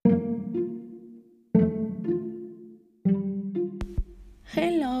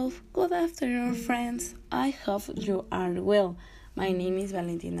Good afternoon, friends. I hope you are well. My name is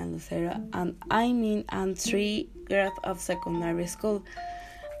Valentina Lucero, and I'm in a 3rd grade of secondary school.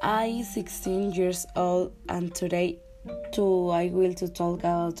 I'm 16 years old, and today I will to talk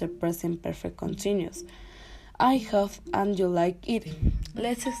about the present perfect continuous. I hope and you like it.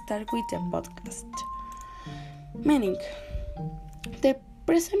 Let's start with the podcast. Meaning. The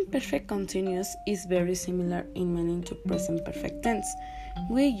present perfect continuous is very similar in meaning to present perfect tense.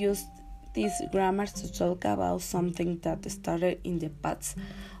 We use these grammars to talk about something that started in the past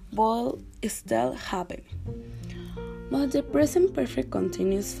but still happening. But the present perfect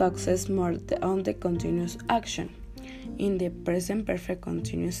continuous focuses more on the continuous action. In the present perfect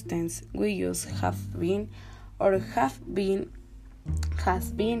continuous tense, we use have been or have been,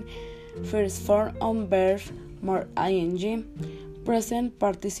 has been, first form on verb more ing, present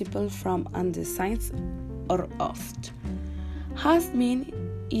participle from and the signs or oft. Has been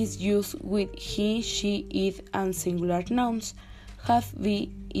is used with he, she, it, and singular nouns. Have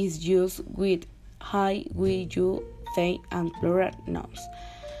been is used with I, we, you, they, and plural nouns.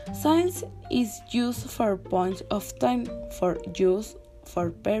 Signs is used for point of time, for use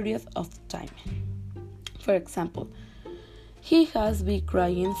for period of time. For example, he has been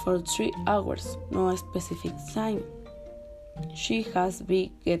crying for 3 hours, no specific time. She has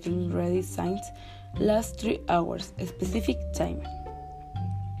been getting ready since last 3 hours, specific time.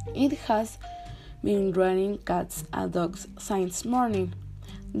 It has been raining cats and dogs since morning.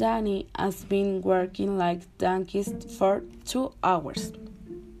 Danny has been working like donkeys for 2 hours.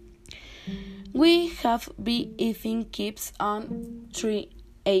 We have been eating keeps on 3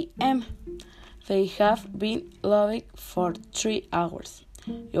 a.m. They have been loving for 3 hours.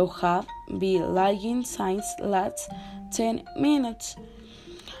 You have been lying since last 10 minutes.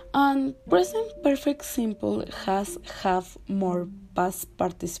 And present perfect simple has have more past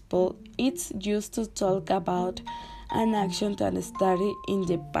participle. It's used to talk about an action that started in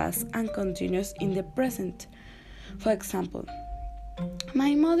the past and continues in the present. For example,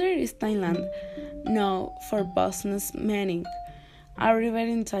 my mother is Thailand now for business meeting. Arrived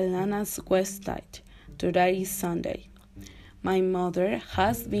in Thailand as Wednesday. Today is Sunday. My mother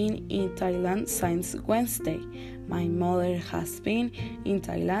has been in Thailand since Wednesday. My mother has been in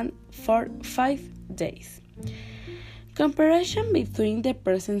Thailand for 5 days. Comparison between the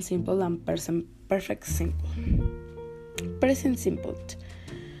present simple and present perfect simple. Present simple.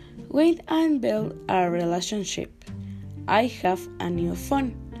 Wait and build a relationship. I have a new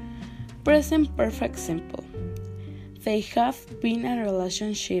phone. Present perfect simple. They have been in a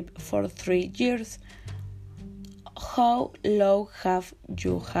relationship for 3 years. How long have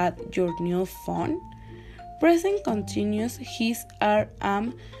you had your new phone? Present continuous his, are,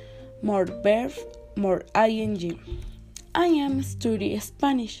 am, more verb, more ing. I am studying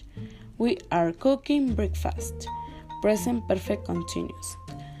Spanish. We are cooking breakfast. Present perfect continuous.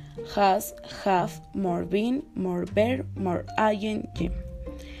 Has, have, more been, more verb, more ing.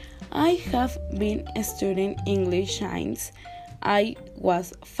 I have been studying English since I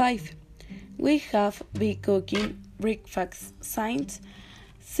was 5. We have been cooking breakfast since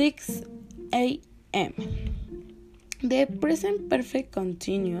 6 a.m. The present perfect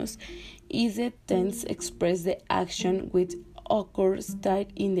continuous is the tense express the action which occurs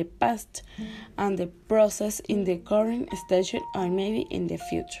that in the past and the process in the current stage or maybe in the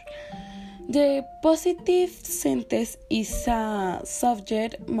future. The positive sentence is a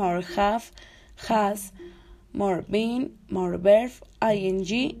subject more have, has, more been, more verb,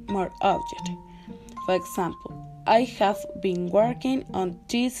 ing, more object. For example, I have been working on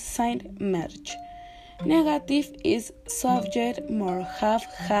this sign merge. Negative is subject more have,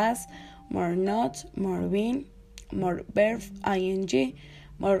 has, more not, more been, more verb, ing,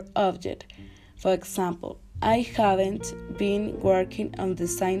 more object. For example, I haven't been working on the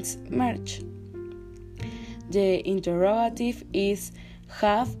signs merge. The interrogative is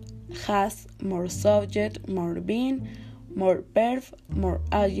have, has, more subject, more been, more verb, more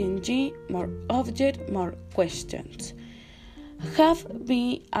ing, more object, more questions. Have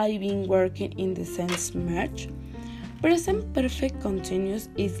been I been working in the sense merge? Present perfect continuous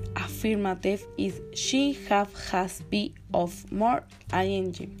is affirmative is she have has been of more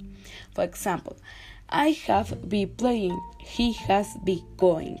ing. For example, I have been playing, he has been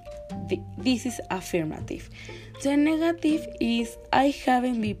going. This is affirmative. The negative is I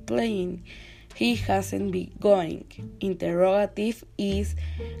haven't been playing, he hasn't been going. Interrogative is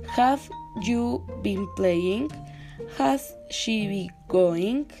have you been playing? Has she been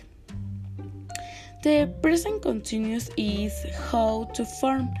going? The present continuous is how to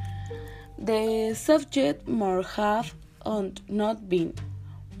form the subject more have and not been,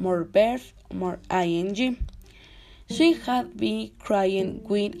 more verb, more ing. She had been crying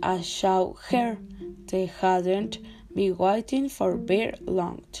when I saw her. They hadn't been waiting for very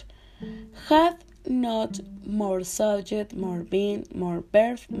long. Had not, more subject, more been, more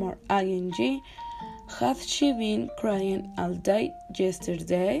verb, more ing. Had she been crying all day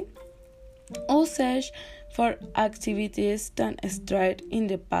yesterday? Usage for activities that started in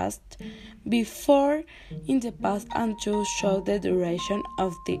the past, before in the past, and to show the duration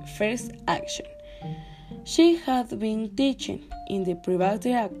of the first action. She had been teaching in the private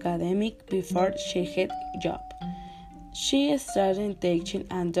academic before she had a job. She started teaching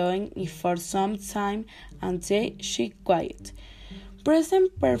and doing it for some time until she quit.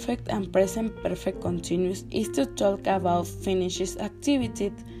 Present perfect and present perfect continuous is to talk about finished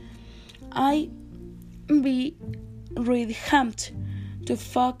activity. I be really hamped to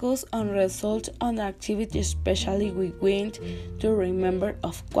focus on result on activity, especially we want to remember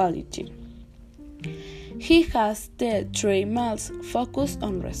of quality. He has the 3 miles focused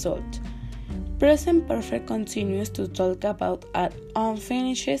on result. Present perfect continues to talk about an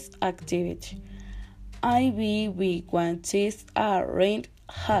unfinished activity. We wanted a red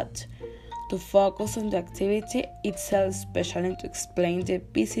hat to focus on the activity itself, especially to explain the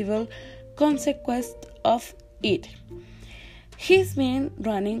visible consequence of it. He's been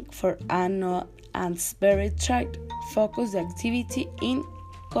running for an hour and very tried focus the activity in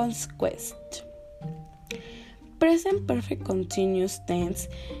consequence. Present perfect continuous tense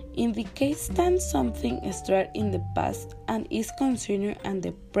indicates that something started in the past and is continuing at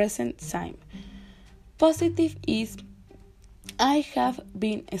the present time. Positive is I have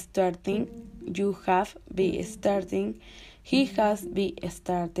been starting, you have been starting, he has been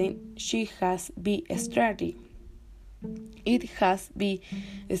starting, she has been starting, it has been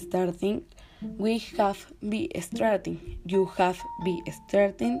starting, we have been starting, you have been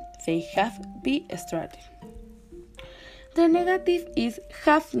starting, they have been starting. The negative is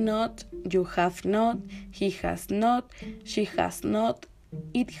have not, you have not, he has not, she has not,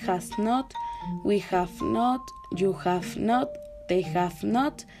 it has not, we have not, you have not, they have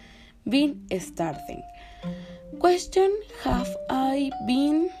not been starting. Question: have I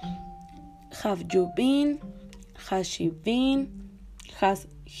been? Have you been? Has she been? Has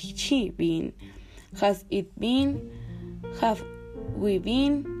she been? Has it been? Have we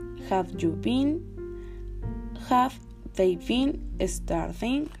been? Have you been? Have they been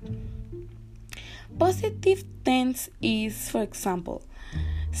starting? Positive tense is, for example,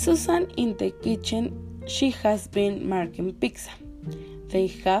 Susan in the kitchen, she has been making pizza. They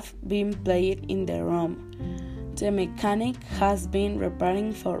have been playing in the room. The mechanic has been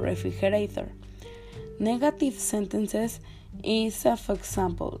repairing for refrigerator. Negative sentences is, for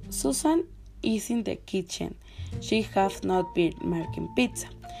example, Susan is in the kitchen. She has not been making pizza.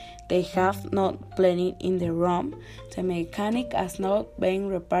 They have not playing in the room. The mechanic has not been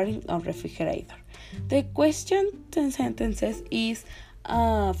repairing a refrigerator. The question sentences is,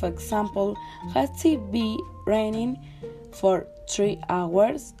 for example, has it been raining for 3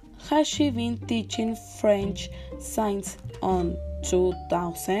 hours? Has she been teaching French science on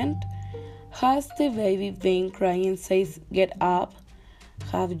 2000? Has the baby been crying since get up?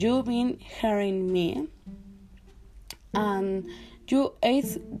 Have you been hearing me? And you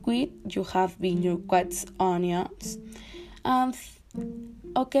ate with you have been your cuts onions.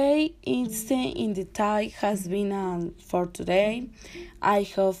 Okay, it's in the time has been for today. I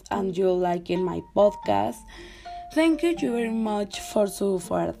hope and you liking my podcast. Thank you very much for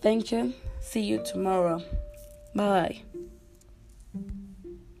attention. See you tomorrow. Bye.